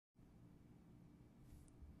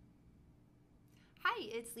Hi,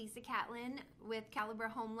 it's Lisa Catlin with Caliber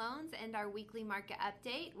Home Loans and our weekly market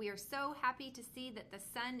update. We are so happy to see that the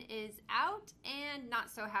sun is out and not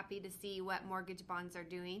so happy to see what mortgage bonds are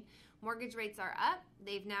doing. Mortgage rates are up.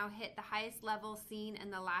 They've now hit the highest level seen in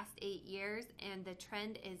the last 8 years, and the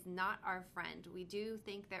trend is not our friend. We do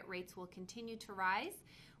think that rates will continue to rise.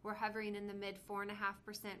 We're hovering in the mid 4.5%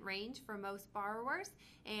 range for most borrowers,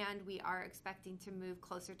 and we are expecting to move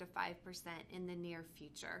closer to 5% in the near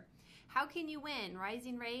future. How can you win?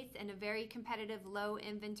 Rising rates and a very competitive low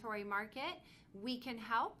inventory market. We can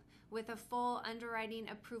help with a full underwriting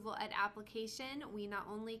approval at application. We not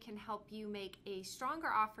only can help you make a stronger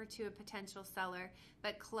offer to a potential seller,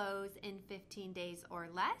 but close in 15 days or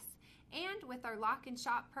less. And with our lock and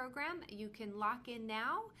shop program, you can lock in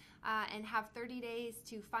now and have 30 days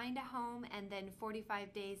to find a home and then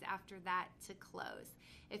 45 days after that to close.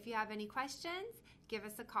 If you have any questions, give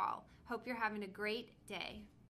us a call. Hope you're having a great day.